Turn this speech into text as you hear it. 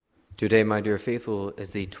Today, my dear faithful, is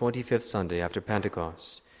the 25th Sunday after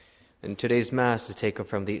Pentecost, and today's Mass is taken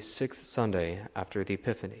from the 6th Sunday after the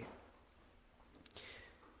Epiphany.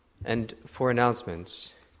 And for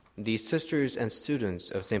announcements, the sisters and students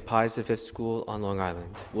of St. Pius V School on Long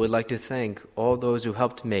Island would like to thank all those who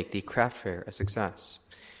helped make the craft fair a success.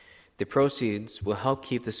 The proceeds will help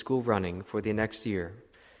keep the school running for the next year.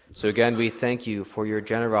 So again, we thank you for your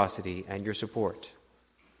generosity and your support.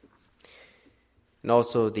 And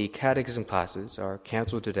also, the catechism classes are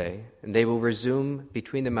canceled today, and they will resume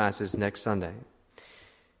between the Masses next Sunday.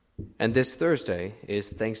 And this Thursday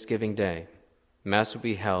is Thanksgiving Day. Mass will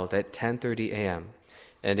be held at 10:30 a.m.,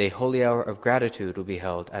 and a holy hour of gratitude will be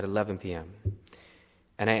held at 11 p.m.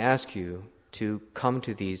 And I ask you to come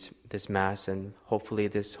to this Mass and hopefully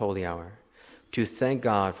this holy hour to thank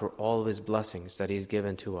God for all of His blessings that He's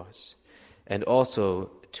given to us, and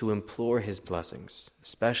also to implore His blessings,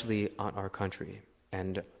 especially on our country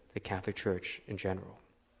and the Catholic Church in general.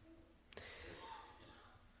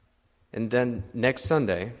 And then next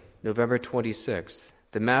Sunday, November 26th,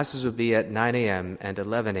 the Masses will be at 9 a.m. and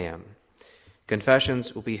 11 a.m.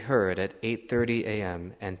 Confessions will be heard at 8:30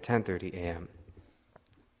 a.m. and 10:30 a.m.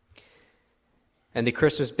 And the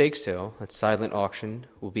Christmas bake sale at silent auction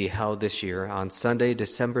will be held this year on Sunday,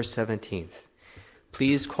 December 17th.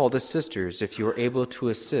 Please call the sisters if you are able to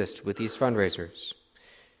assist with these fundraisers.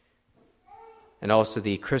 And also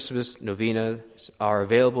the Christmas novenas are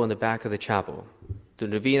available in the back of the chapel. The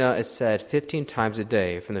novena is said 15 times a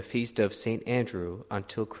day from the feast of St. Andrew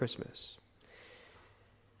until Christmas.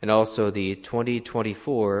 And also the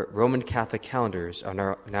 2024 Roman Catholic calendars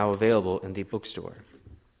are now available in the bookstore.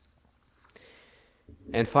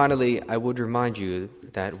 And finally, I would remind you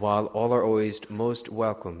that while all are always most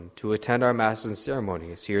welcome to attend our Masses and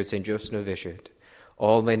ceremonies here at St. Joseph's Novitiate,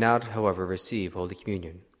 all may not, however, receive Holy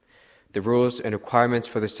Communion. The rules and requirements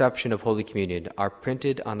for the reception of Holy Communion are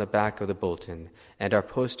printed on the back of the bulletin and are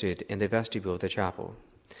posted in the vestibule of the chapel.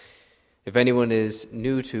 If anyone is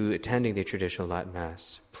new to attending the traditional Latin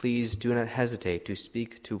Mass, please do not hesitate to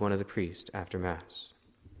speak to one of the priests after Mass.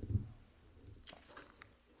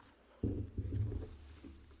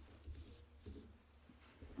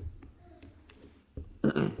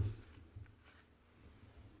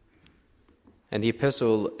 And the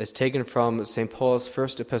epistle is taken from St. Paul's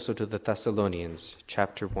first epistle to the Thessalonians,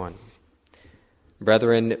 chapter 1.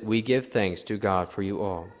 Brethren, we give thanks to God for you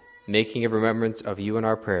all, making a remembrance of you in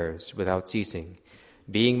our prayers without ceasing,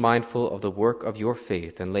 being mindful of the work of your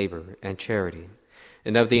faith and labor and charity,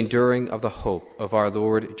 and of the enduring of the hope of our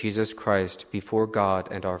Lord Jesus Christ before God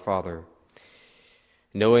and our Father.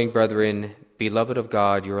 Knowing, brethren, beloved of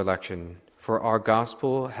God, your election, for our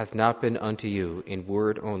gospel hath not been unto you in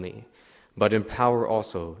word only, but in power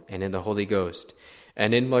also, and in the Holy Ghost,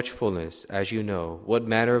 and in much fullness, as you know, what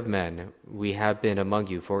manner of men we have been among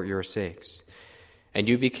you for your sakes. And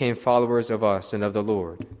you became followers of us and of the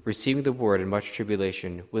Lord, receiving the word in much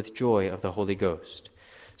tribulation with joy of the Holy Ghost,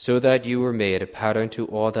 so that you were made a pattern to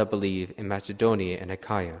all that believe in Macedonia and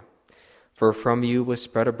Achaia. For from you was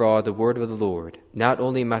spread abroad the word of the Lord, not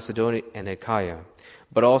only in Macedonia and Achaia,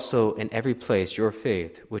 but also in every place your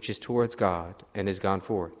faith, which is towards God, and is gone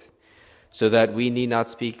forth, so that we need not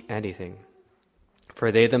speak anything.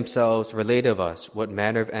 For they themselves relate of us what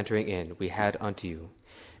manner of entering in we had unto you,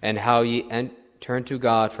 and how ye turned to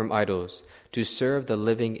God from idols, to serve the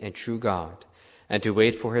living and true God, and to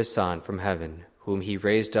wait for his Son from heaven, whom he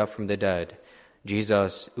raised up from the dead,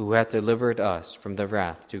 Jesus, who hath delivered us from the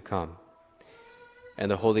wrath to come. And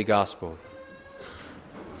the Holy Gospel,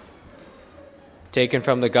 taken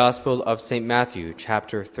from the Gospel of St. Matthew,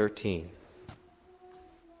 chapter 13.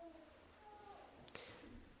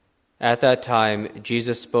 At that time,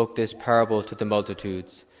 Jesus spoke this parable to the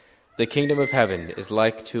multitudes. The kingdom of heaven is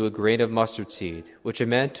like to a grain of mustard seed, which a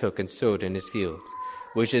man took and sowed in his field,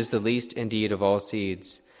 which is the least indeed of all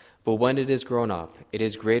seeds. But when it is grown up, it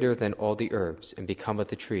is greater than all the herbs, and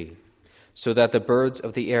becometh a tree, so that the birds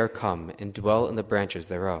of the air come and dwell in the branches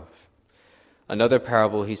thereof. Another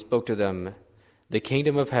parable he spoke to them. The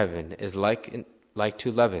kingdom of heaven is like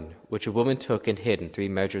to leaven, which a woman took and hid in 3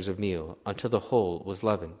 measures of meal, until the whole was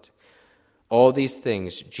leavened. All these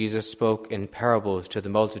things Jesus spoke in parables to the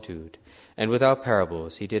multitude, and without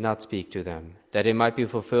parables he did not speak to them, that it might be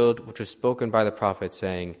fulfilled which was spoken by the prophet,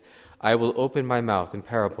 saying, I will open my mouth in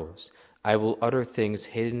parables, I will utter things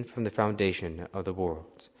hidden from the foundation of the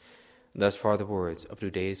world. Thus far the words of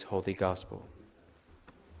today's Holy Gospel.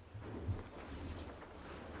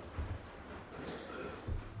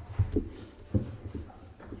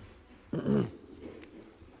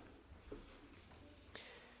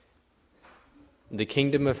 The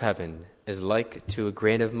kingdom of heaven is like to a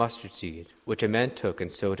grain of mustard seed, which a man took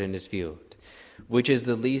and sowed in his field, which is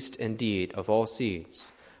the least indeed of all seeds,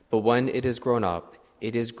 but when it is grown up,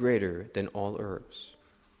 it is greater than all herbs.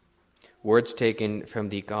 Words taken from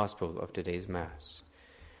the Gospel of today's Mass.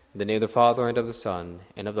 In the name of the Father, and of the Son,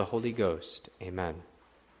 and of the Holy Ghost. Amen.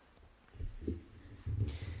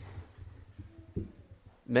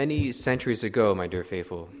 Many centuries ago, my dear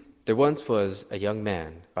faithful, there once was a young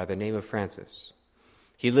man by the name of Francis.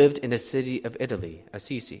 He lived in a city of Italy,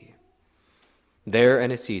 Assisi. There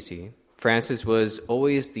in Assisi, Francis was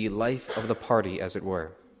always the life of the party, as it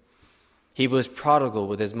were. He was prodigal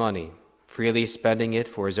with his money, freely spending it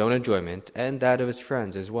for his own enjoyment and that of his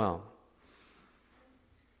friends as well.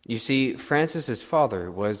 You see, Francis's father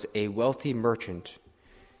was a wealthy merchant,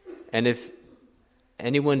 and if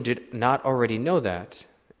anyone did not already know that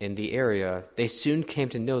in the area, they soon came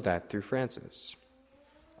to know that through Francis.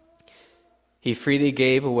 He freely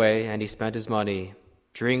gave away and he spent his money,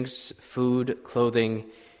 drinks, food, clothing.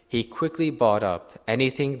 He quickly bought up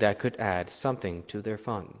anything that could add something to their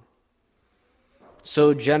fun.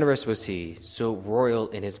 So generous was he, so royal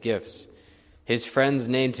in his gifts. His friends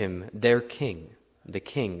named him their king, the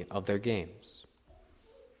king of their games.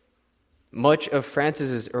 Much of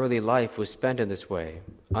Francis's early life was spent in this way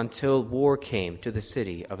until war came to the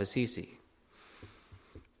city of Assisi.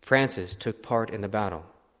 Francis took part in the battle,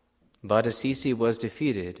 but Assisi was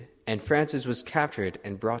defeated and Francis was captured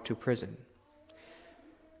and brought to prison.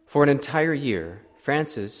 For an entire year,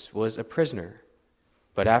 Francis was a prisoner,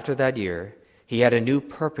 but after that year, he had a new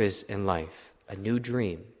purpose in life, a new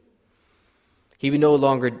dream. He would no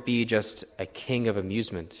longer be just a king of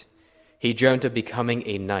amusement. He dreamt of becoming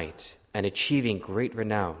a knight and achieving great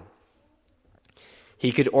renown.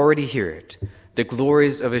 He could already hear it, the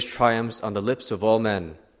glories of his triumphs on the lips of all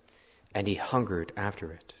men, and he hungered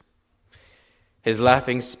after it. His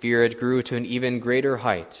laughing spirit grew to an even greater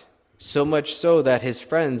height, so much so that his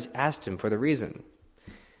friends asked him for the reason.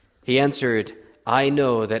 He answered, "I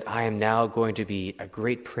know that I am now going to be a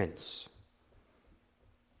great prince."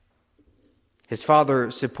 His father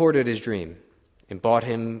supported his dream and bought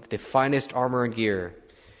him the finest armor and gear,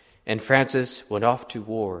 and Francis went off to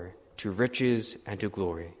war, to riches, and to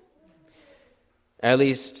glory. At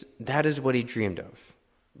least, that is what he dreamed of,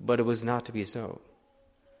 but it was not to be so.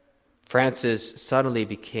 Francis suddenly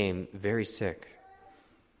became very sick.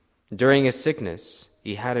 During his sickness,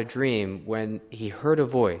 he had a dream when he heard a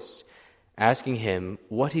voice asking him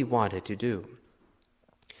what he wanted to do.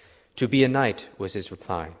 "To be a knight," was his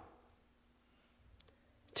reply.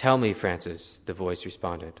 "Tell me, Francis," the voice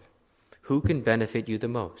responded, "who can benefit you the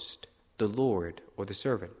most, the Lord or the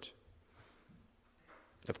servant?"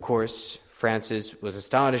 Of course, Francis was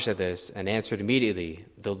astonished at this and answered immediately,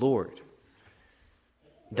 "The Lord."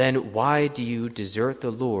 "Then why do you desert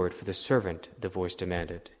the Lord for the servant?" the voice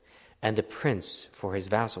demanded, "and the prince for his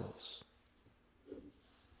vassals?"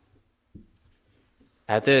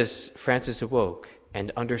 At this, Francis awoke,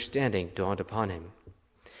 and understanding dawned upon him.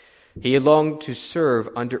 He longed to serve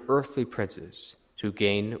under earthly princes, to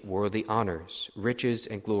gain worldly honors, riches,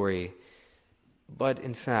 and glory, but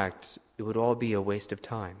in fact, it would all be a waste of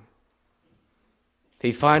time.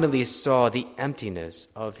 He finally saw the emptiness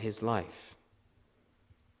of his life.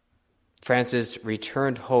 Francis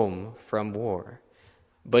returned home from war,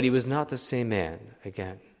 but he was not the same man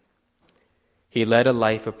again. He led a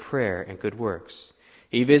life of prayer and good works.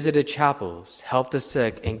 He visited chapels, helped the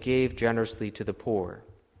sick, and gave generously to the poor.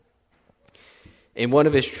 In one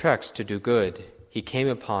of his treks to do good, he came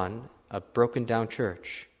upon a broken-down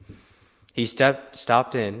church. He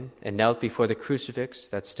stopped in and knelt before the crucifix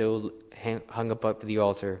that still hung above the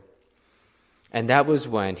altar, and that was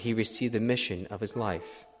when he received the mission of his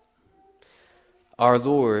life. Our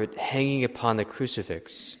Lord, hanging upon the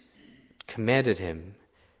crucifix, commanded him,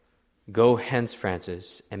 "Go hence,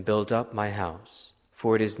 Francis, and build up my house,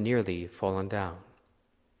 for it is nearly fallen down."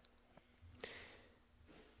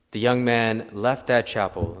 The young man left that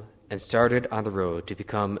chapel and started on the road to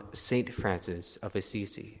become Saint Francis of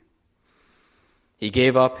Assisi. He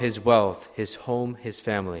gave up his wealth, his home, his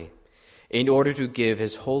family, in order to give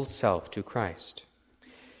his whole self to Christ.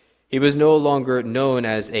 He was no longer known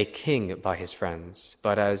as a king by his friends,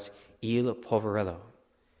 but as Il Poverello,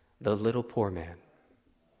 the little poor man.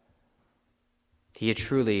 He had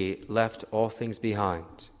truly left all things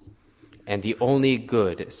behind, and the only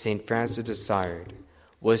good St. Francis desired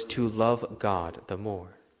was to love God the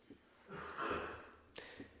more.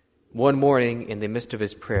 One morning, in the midst of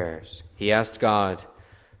his prayers, he asked God,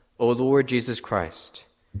 "O Lord Jesus Christ,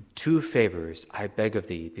 2 favors I beg of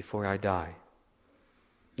thee before I die.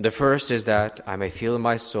 The first is that I may feel in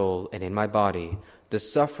my soul and in my body the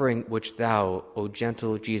suffering which thou, O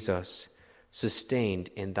gentle Jesus, sustained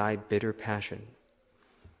in thy bitter passion.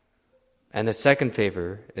 And the second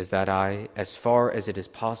favor is that I, as far as it is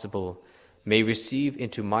possible, may receive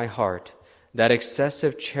into my heart that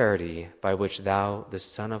excessive charity by which thou, the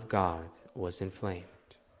Son of God, was inflamed.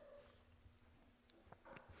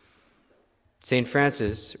 St.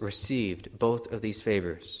 Francis received both of these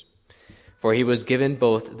favors, for he was given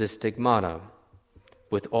both the stigmata,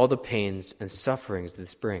 with all the pains and sufferings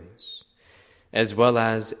this brings, as well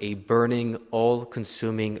as a burning,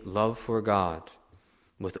 all-consuming love for God,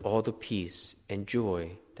 with all the peace and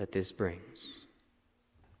joy that this brings.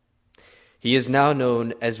 He is now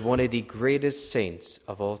known as one of the greatest saints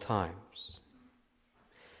of all times.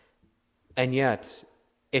 And yet,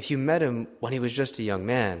 if you met him when he was just a young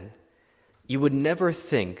man, you would never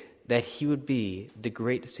think that he would be the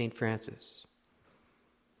great St. Francis.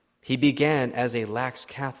 He began as a lax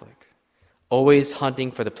Catholic, always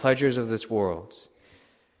hunting for the pleasures of this world,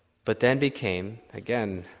 but then became,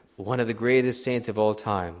 again, one of the greatest saints of all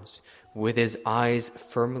times, with his eyes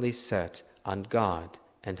firmly set on God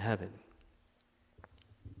and heaven.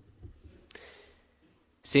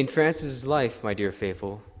 St. Francis' life, my dear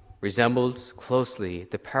faithful, resembles closely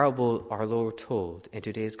the parable our Lord told in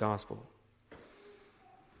today's gospel.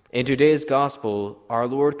 In today's gospel, our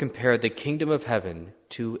Lord compared the kingdom of heaven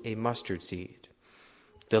to a mustard seed,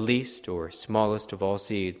 the least or smallest of all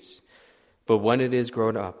seeds, but when it is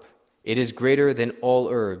grown up, it is greater than all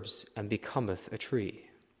herbs and becometh a tree.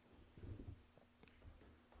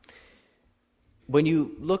 When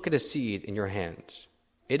you look at a seed in your hand,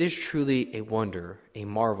 it is truly a wonder, a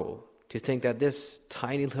marvel, to think that this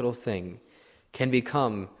tiny little thing can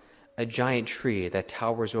become a giant tree that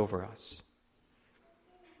towers over us.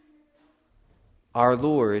 Our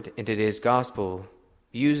Lord, in today's gospel,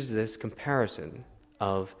 uses this comparison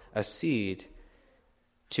of a seed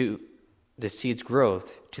to the seed's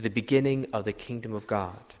growth to the beginning of the kingdom of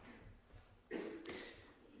God.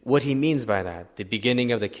 What he means by that, the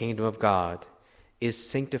beginning of the kingdom of God, is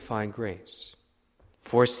sanctifying grace.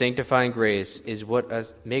 For sanctifying grace is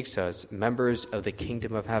what makes us members of the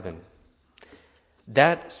kingdom of heaven.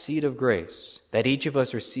 That seed of grace that each of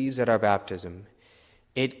us receives at our baptism,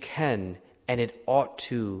 it can and it ought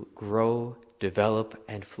to grow, develop,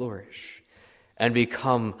 and flourish, and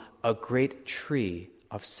become a great tree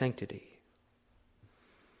of sanctity.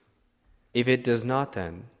 If it does not,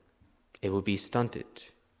 then it will be stunted,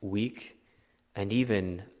 weak, and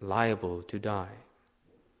even liable to die.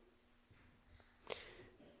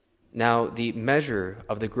 Now, the measure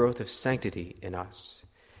of the growth of sanctity in us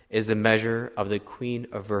is the measure of the queen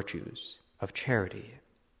of virtues, of charity.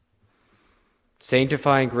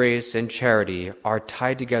 Sanctifying grace and charity are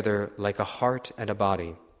tied together like a heart and a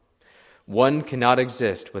body. One cannot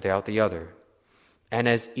exist without the other, and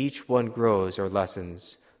as each one grows or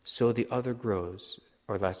lessens, so the other grows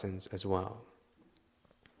or lessens as well.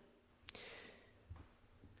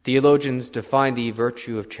 Theologians define the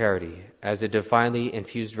virtue of charity as a divinely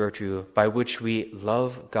infused virtue by which we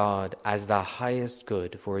love God as the highest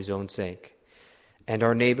good for his own sake, and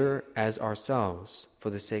our neighbor as ourselves for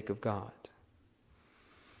the sake of God.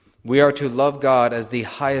 We are to love God as the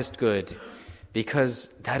highest good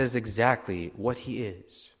because that is exactly what he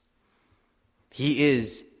is. He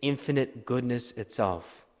is infinite goodness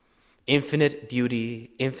itself, infinite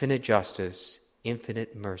beauty, infinite justice,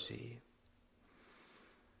 infinite mercy.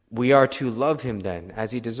 We are to love him then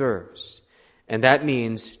as he deserves, and that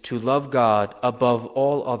means to love God above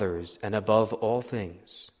all others and above all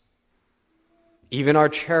things. Even our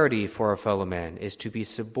charity for our fellow man is to be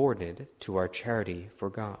subordinate to our charity for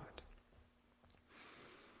God.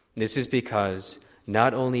 This is because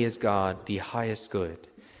not only is God the highest good,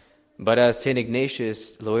 but as St.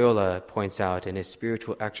 Ignatius Loyola points out in his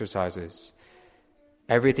spiritual exercises,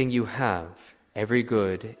 everything you have, every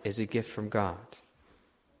good, is a gift from God.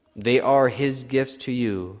 They are his gifts to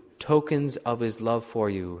you, tokens of his love for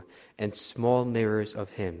you, and small mirrors of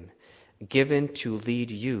him, given to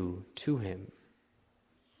lead you to him.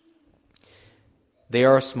 They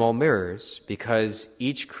are small mirrors because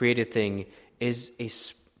each created thing is a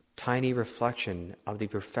tiny reflection of the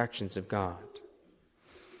perfections of God.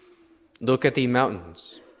 Look at the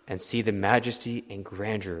mountains and see the majesty and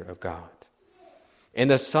grandeur of God. In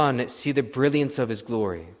the sun, see the brilliance of his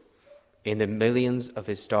glory. In the millions of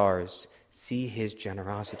his stars, see his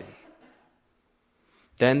generosity.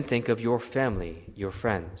 Then think of your family, your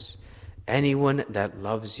friends, anyone that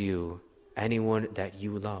loves you, anyone that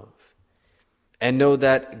you love. And know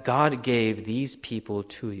that God gave these people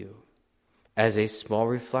to you as a small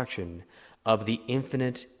reflection of the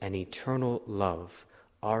infinite and eternal love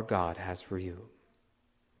our God has for you.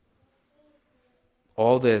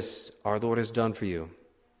 All this our Lord has done for you,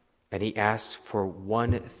 and he asks for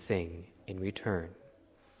one thing in return,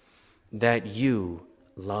 that you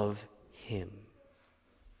love him.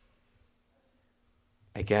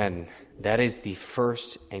 Again, that is the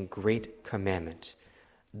first and great commandment,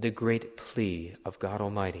 the great plea of God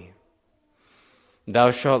Almighty. Thou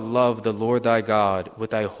shalt love the Lord thy God with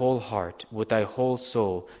thy whole heart, with thy whole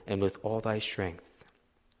soul, and with all thy strength.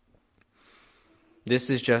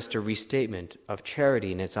 This is just a restatement of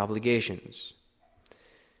charity and its obligations.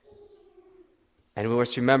 And we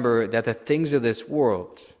must remember that the things of this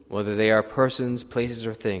world, whether they are persons, places,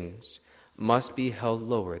 or things, must be held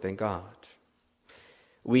lower than God.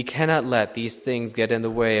 We cannot let these things get in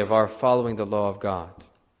the way of our following the law of God.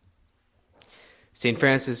 St.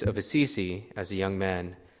 Francis of Assisi, as a young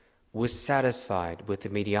man, was satisfied with the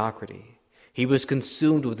mediocrity. He was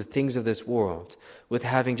consumed with the things of this world, with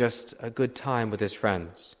having just a good time with his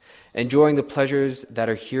friends, enjoying the pleasures that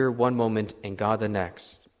are here one moment and God the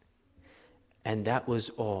next. And that was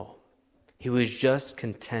all. He was just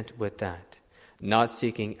content with that, not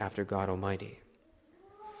seeking after God Almighty.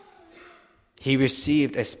 He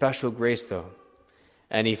received a special grace, though,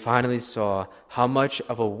 and he finally saw how much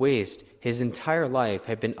of a waste his entire life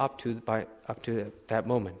had been up to that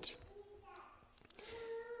moment.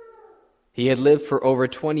 He had lived for over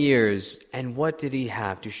 20 years, and what did he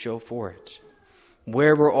have to show for it?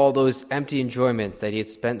 Where were all those empty enjoyments that he had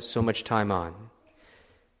spent so much time on?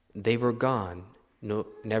 They were gone,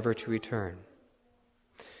 never to return.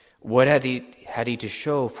 What had he to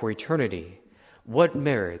show for eternity? What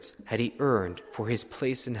merits had he earned for his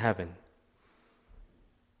place in heaven?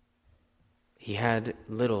 He had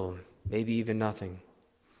little, maybe even nothing,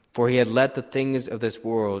 for he had let the things of this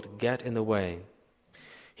world get in the way.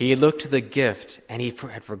 He had looked to the gift, and he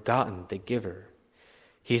had forgotten the giver.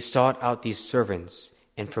 He sought out these servants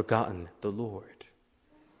and forgotten the Lord.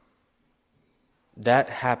 That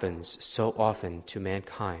happens so often to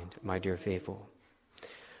mankind, my dear faithful.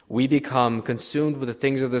 We become consumed with the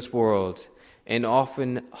things of this world and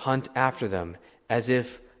often hunt after them as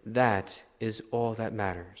if that is all that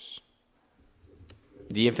matters.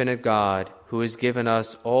 The infinite God, who has given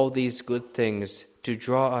us all these good things to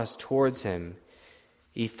draw us towards him,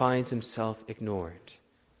 he finds himself ignored,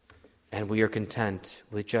 and we are content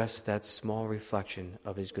with just that small reflection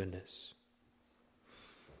of his goodness.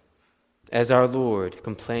 As our Lord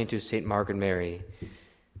complained to St. Margaret Mary,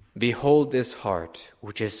 "Behold this heart,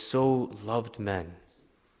 which has so loved men,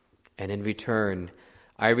 and in return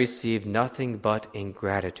I receive nothing but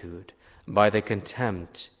ingratitude by the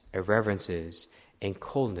contempt, irreverences, and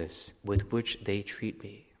coldness with which they treat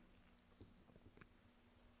me."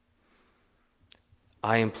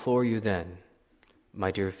 I implore you then, my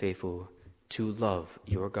dear faithful, to love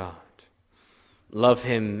your God. Love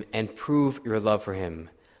him and prove your love for him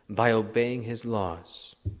by obeying his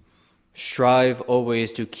laws. Strive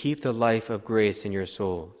always to keep the life of grace in your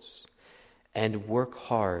souls, and work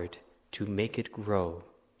hard to make it grow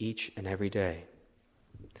each and every day.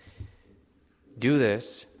 Do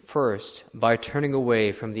this first by turning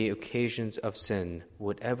away from the occasions of sin,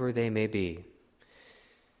 whatever they may be.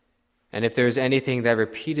 And if there is anything that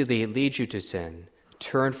repeatedly leads you to sin,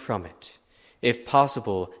 turn from it. If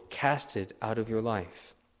possible, cast it out of your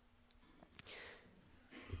life.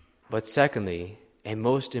 But secondly, and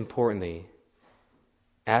most importantly,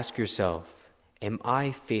 ask yourself, am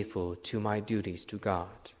I faithful to my duties to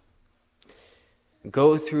God?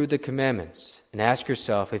 Go through the commandments and ask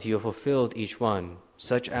yourself if you have fulfilled each one,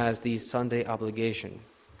 such as the Sunday obligation.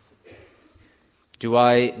 Do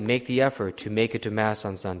I make the effort to make it to Mass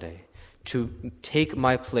on Sunday, to take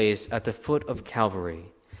my place at the foot of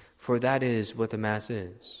Calvary? For that is what the Mass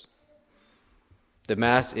is. The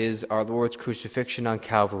Mass is our Lord's crucifixion on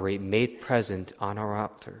Calvary made present on our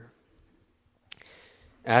altar.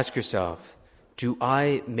 Ask yourself, do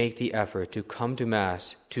I make the effort to come to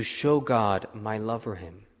Mass to show God my love for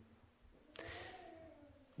him?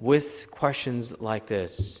 With questions like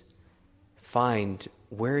this, find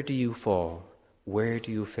where do you fall, where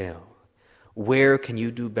do you fail, where can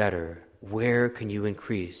you do better, where can you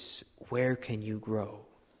increase, where can you grow?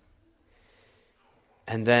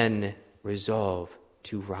 And then resolve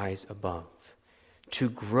to rise above, to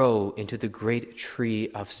grow into the great tree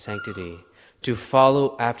of sanctity, to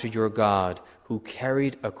follow after your God who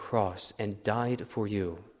carried a cross and died for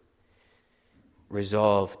you.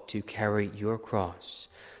 Resolve to carry your cross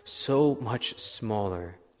so much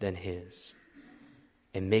smaller than his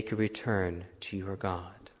and make a return to your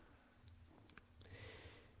God.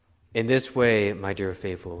 In this way, my dear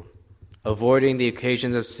faithful, avoiding the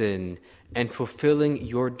occasions of sin and fulfilling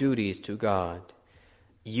your duties to God,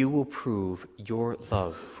 you will prove your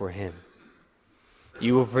love for him.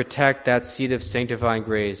 You will protect that seed of sanctifying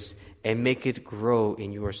grace and make it grow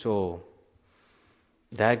in your soul.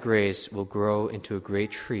 That grace will grow into a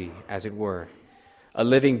great tree, as it were, a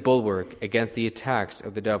living bulwark against the attacks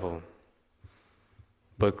of the devil.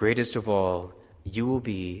 But greatest of all, you will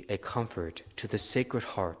be a comfort to the Sacred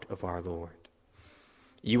Heart of our Lord.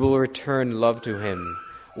 You will return love to him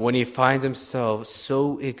when he finds himself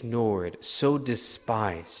so ignored, so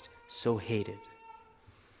despised, so hated.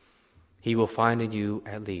 He will find in you,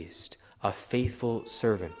 at least, a faithful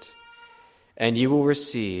servant, and you will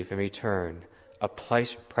receive in return a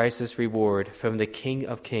priceless reward from the King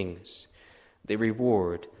of Kings, the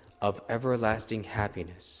reward of everlasting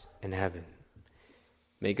happiness in heaven.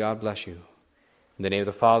 May God bless you. In the name of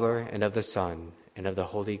the Father, and of the Son, and of the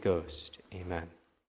Holy Ghost. Amen.